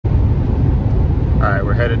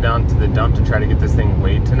we're headed down to the dump to try to get this thing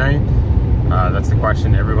weighed tonight. That's the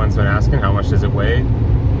question everyone's been asking, how much does it weigh?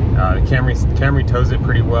 The Camry tows it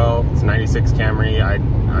pretty well. It's a 96 Camry. I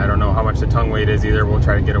don't know how much the tongue weight is either. We'll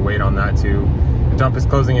try to get a weight on that too. The dump is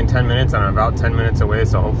closing in 10 minutes and I'm about 10 minutes away,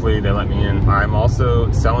 so hopefully they let me in. I'm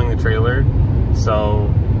also selling the trailer,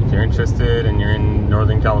 so if you're interested and you're in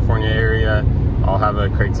Northern California area, I'll have a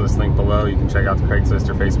Craigslist link below. You can check out the Craigslist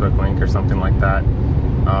or Facebook link or something like that.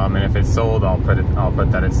 And if it's sold, I'll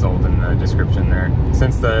put that it's sold in the description there.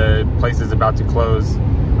 Since the place is about to close,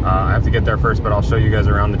 I have to get there first, but I'll show you guys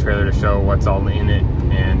around the trailer to show what's all in it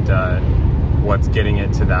and what's getting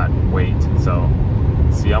it to that weight. So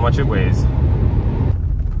let's see how much it weighs.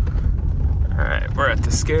 All right, we're at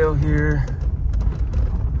the scale here.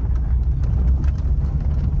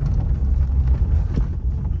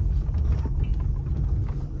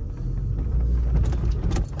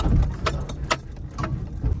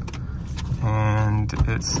 And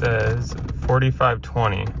it says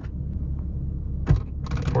 4520.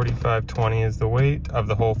 4520 is the weight of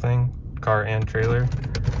the whole thing, car and trailer.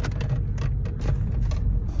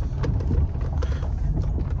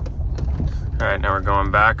 All right, now we're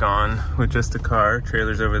going back on with just the car.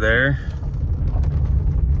 Trailer's over there.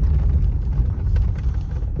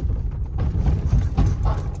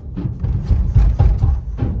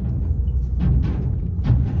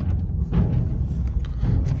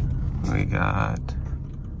 We got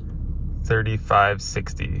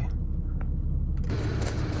 3560.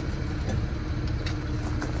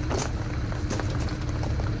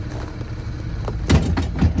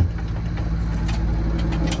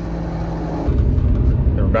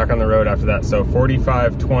 Back on the road after that. So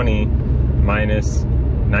 4520 minus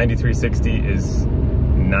 9360 is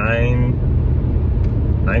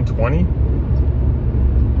 920. It's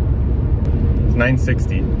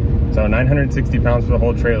 960. So 960 pounds for the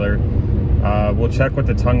whole trailer. We'll check what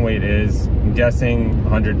the tongue weight is. I'm guessing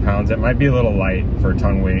 100 pounds. It might be a little light for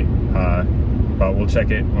tongue weight, but we'll check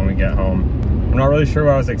it when we get home. I'm not really sure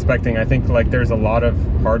what I was expecting. I think like there's a lot of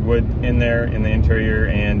hardwood in there in the interior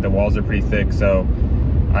and the walls are pretty thick, so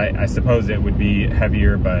I suppose it would be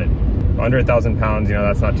heavier, but under 1,000 pounds, you know,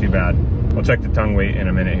 that's not too bad. We'll check the tongue weight in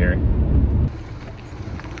a minute here.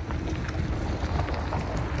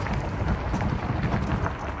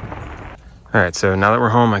 All right, so now that we're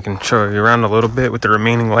home, I can show you around a little bit with the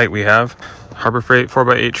remaining light we have. Harbor Freight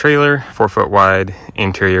 4x8 trailer, 4 foot wide.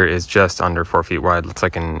 Interior is just under 4 feet wide. Looks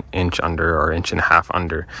like an inch under or inch and a half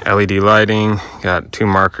under. LED lighting, got 2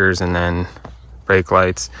 markers and then brake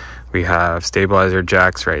lights. We have stabilizer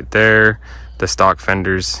jacks right there, the stock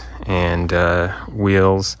fenders and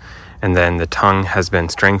wheels, and then the tongue has been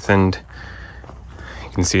strengthened.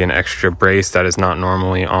 You can see an extra brace that is not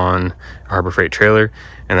normally on a Harbor Freight trailer,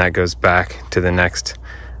 and that goes back to the next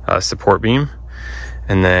support beam.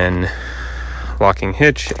 And then locking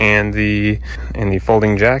hitch and the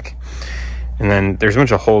folding jack. And then there's a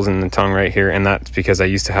bunch of holes in the tongue right here, and that's because I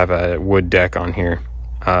used to have a wood deck on here.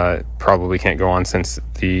 Probably can't go on since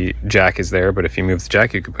the jack is there, but if you move the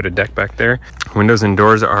jack, you could put a deck back there. Windows and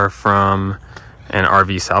doors are from an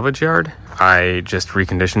RV salvage yard. I just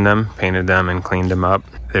reconditioned them, painted them, and cleaned them up.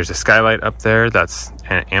 There's a skylight up there, that's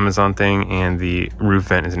an Amazon thing, and the roof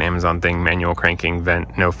vent is an Amazon thing, manual cranking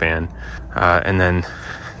vent, no fan. And then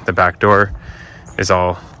the back door is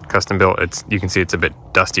all custom built. You can see it's a bit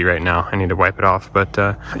dusty right now. I need to wipe it off, but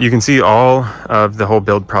you can see all of the whole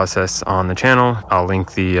build process on the channel. I'll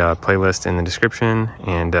link the playlist in the description,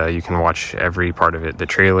 and you can watch every part of it. The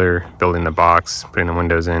trailer, building the box, putting the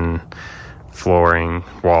windows in, flooring,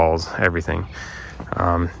 walls, everything.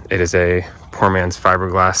 It is a poor man's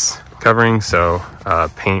fiberglass covering, so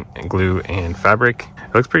paint, glue, and fabric.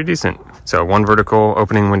 It looks pretty decent. So 1 vertical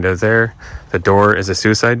opening window there. The door is a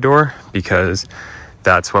suicide door because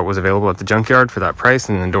that's what was available at the junkyard for that price,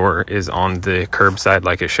 and the door is on the curb side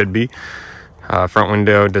like it should be. Front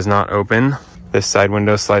window does not open. This side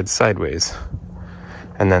window slides sideways.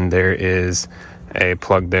 And then there is a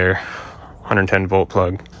plug there, 110 volt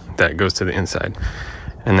plug that goes to the inside.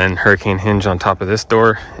 And then hurricane hinge on top of this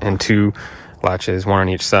door, and 2 latches, 1 on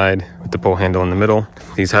each side with the pull handle in the middle.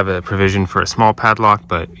 These have a provision for a small padlock,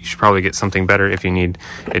 but you should probably get something better if you need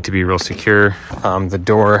it to be real secure. The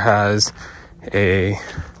door has a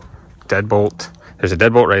deadbolt. There's a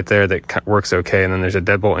deadbolt right there that works okay, and then there's a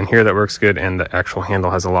deadbolt in here that works good, and the actual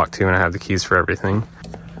handle has a lock too, and I have the keys for everything.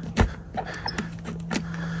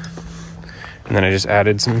 And then I just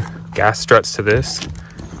added some gas struts to this.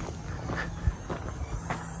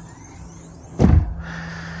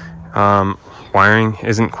 Wiring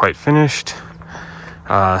isn't quite finished.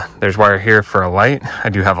 There's wire here for a light. I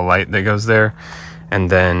do have a light that goes there, and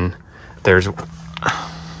then there's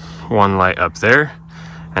one light up there,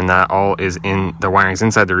 and that all is in the wiring's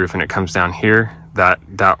inside the roof, and it comes down here. That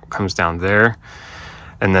comes down there,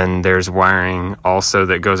 and then there's wiring also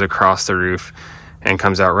that goes across the roof and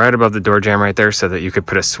comes out right above the door jamb right there, so that you could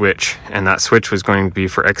put a switch, and that switch was going to be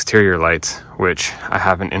for exterior lights, which I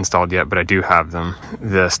haven't installed yet, but I do have them.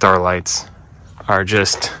 The star lights are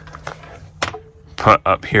just put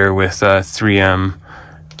up here with 3M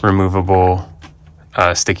removable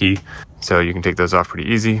sticky, so you can take those off pretty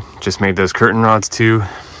easy. Just made those curtain rods too,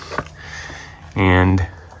 and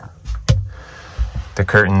the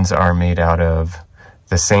curtains are made out of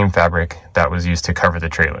the same fabric that was used to cover the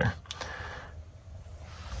trailer.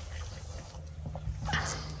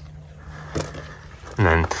 And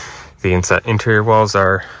then the inside interior walls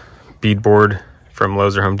are beadboard from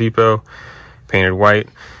Lowe's or Home Depot, painted white.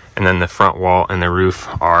 And then the front wall and the roof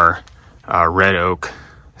are red oak,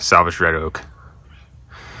 salvaged red oak.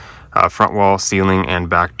 Front wall, ceiling, and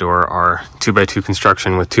back door are 2x2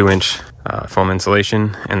 construction with 2-inch foam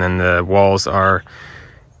insulation. And then the walls are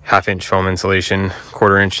 1/2-inch foam insulation,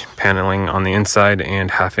 1/4-inch paneling on the inside, and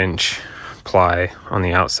 1/2-inch ply on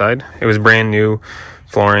the outside. It was brand new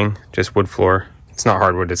flooring, just wood floor. It's not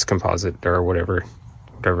hardwood, it's composite or whatever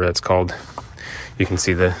that's called. You can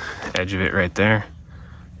see the edge of it right there.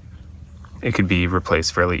 It could be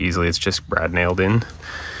replaced fairly easily. It's just brad nailed in.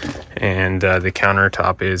 And the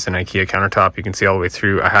countertop is an IKEA countertop. You can see all the way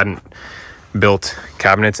through. I hadn't built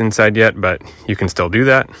cabinets inside yet, but you can still do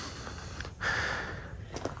that.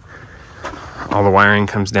 All the wiring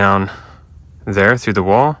comes down there through the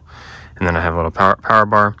wall. And then I have a little power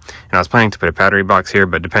bar. And I was planning to put a battery box here,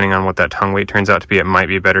 but depending on what that tongue weight turns out to be, it might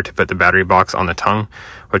be better to put the battery box on the tongue,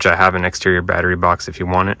 which I have an exterior battery box if you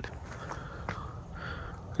want it.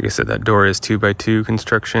 Like I said, that door is 2x2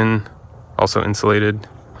 construction, also insulated.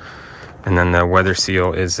 And then the weather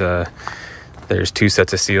seal is, there's 2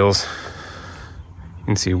 sets of seals. You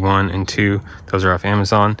can see 1 and 2. Those are off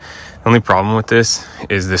Amazon. The only problem with this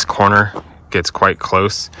is this corner gets quite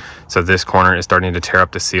close. So this corner is starting to tear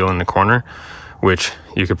up the seal in the corner, which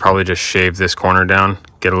you could probably just shave this corner down,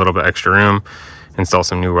 get a little bit extra room, install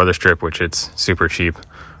some new weather strip, which it's super cheap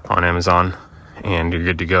on Amazon, and you're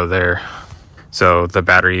good to go there. So the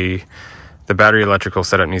battery electrical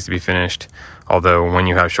setup needs to be finished, although when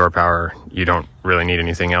you have shore power, you don't really need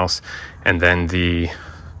anything else. And then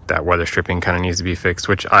that weather stripping kind of needs to be fixed,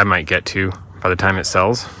 which I might get to by the time it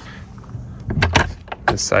sells.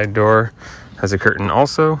 The side door has a curtain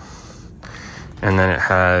also, and then it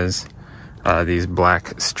has these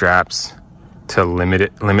black straps to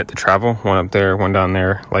limit the travel. One up there, one down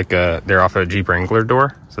there, like they're off a Jeep Wrangler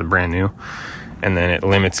door, so brand new. And then it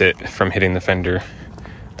limits it from hitting the fender,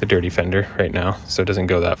 the dirty fender right now, so it doesn't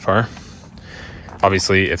go that far.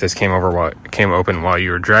 Obviously, if this came open while you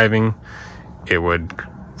were driving, it would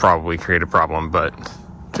probably create a problem, but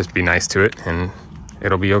just be nice to it and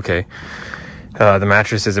it'll be okay. The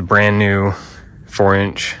mattress is a brand new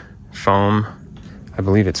 4-inch foam. I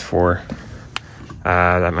believe it's 4.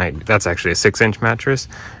 That's actually a 6-inch mattress.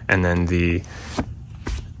 And then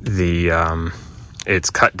it's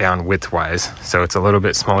cut down widthwise, so it's a little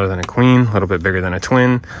bit smaller than a queen, a little bit bigger than a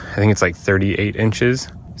twin. I think it's like 38 inches,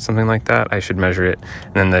 something like that. I should measure it.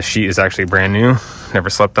 And then the sheet is actually brand new, never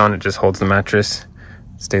slept on. It just holds the mattress,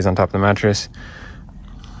 stays on top of the mattress.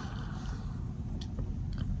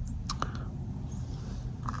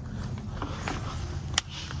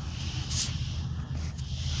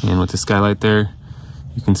 And with the skylight there,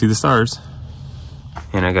 you can see the stars.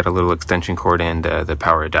 And I got a little extension cord and the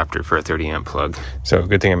power adapter for a 30-amp plug. So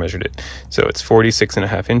good thing I measured it. So it's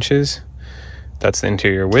 46.5 inches. That's the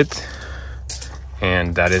interior width.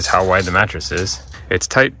 And that is how wide the mattress is. It's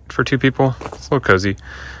tight for 2 people. It's a little cozy.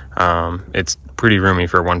 It's pretty roomy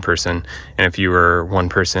for 1 person. And if you were 1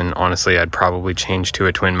 person, honestly, I'd probably change to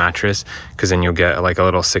a twin mattress, because then you'll get like a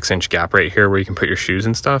little 6-inch gap right here where you can put your shoes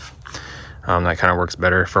and stuff. That kind of works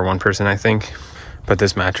better for 1 person, I think. But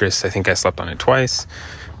this mattress, I think I slept on it twice,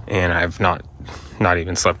 and I've not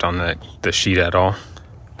even slept on the sheet at all.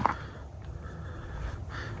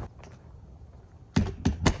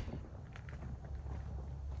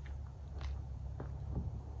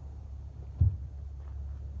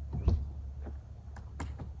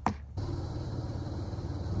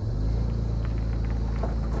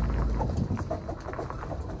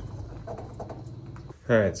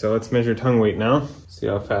 All right, so let's measure tongue weight now. See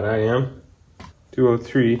how fat I am.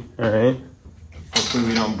 203, all right. Hopefully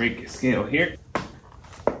we don't break a scale here.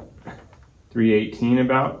 318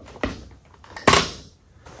 about.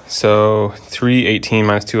 So 318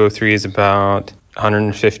 minus 203 is about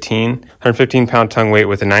 115 pound tongue weight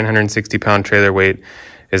with a 960 pound trailer weight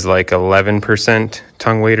is like 11%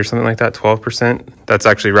 tongue weight or something like that, 12%. That's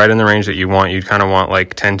actually right in the range that you want. You'd kind of want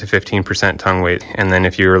like 10 to 15% tongue weight. And then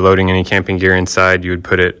if you were loading any camping gear inside, you would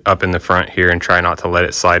put it up in the front here and try not to let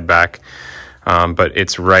it slide back. But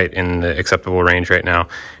it's right in the acceptable range right now.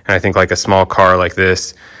 And I think like a small car like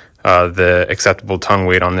this, the acceptable tongue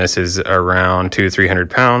weight on this is around 200 to 300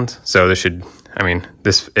 pounds. So this should, I mean,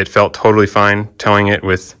 it felt totally fine towing it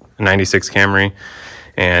with a 96 Camry.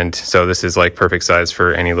 And so this is like perfect size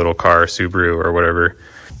for any little car, Subaru or whatever.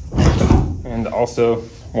 And also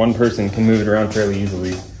one person can move it around fairly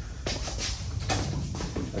easily,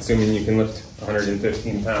 assuming you can lift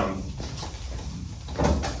 115 pounds.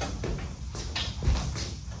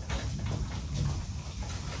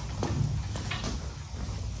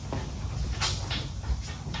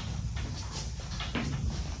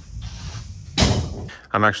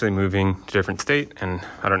 I'm actually moving to a different state, and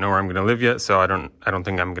I don't know where I'm going to live yet, so I don't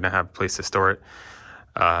think I'm going to have a place to store it.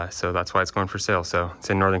 So that's why it's going for sale. So it's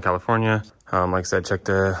in Northern California. Like I said, check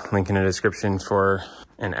the link in the description for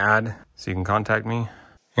an ad so you can contact me.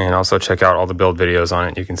 And also check out all the build videos on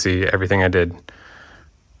it. You can see everything I did.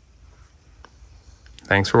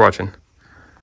 Thanks for watching.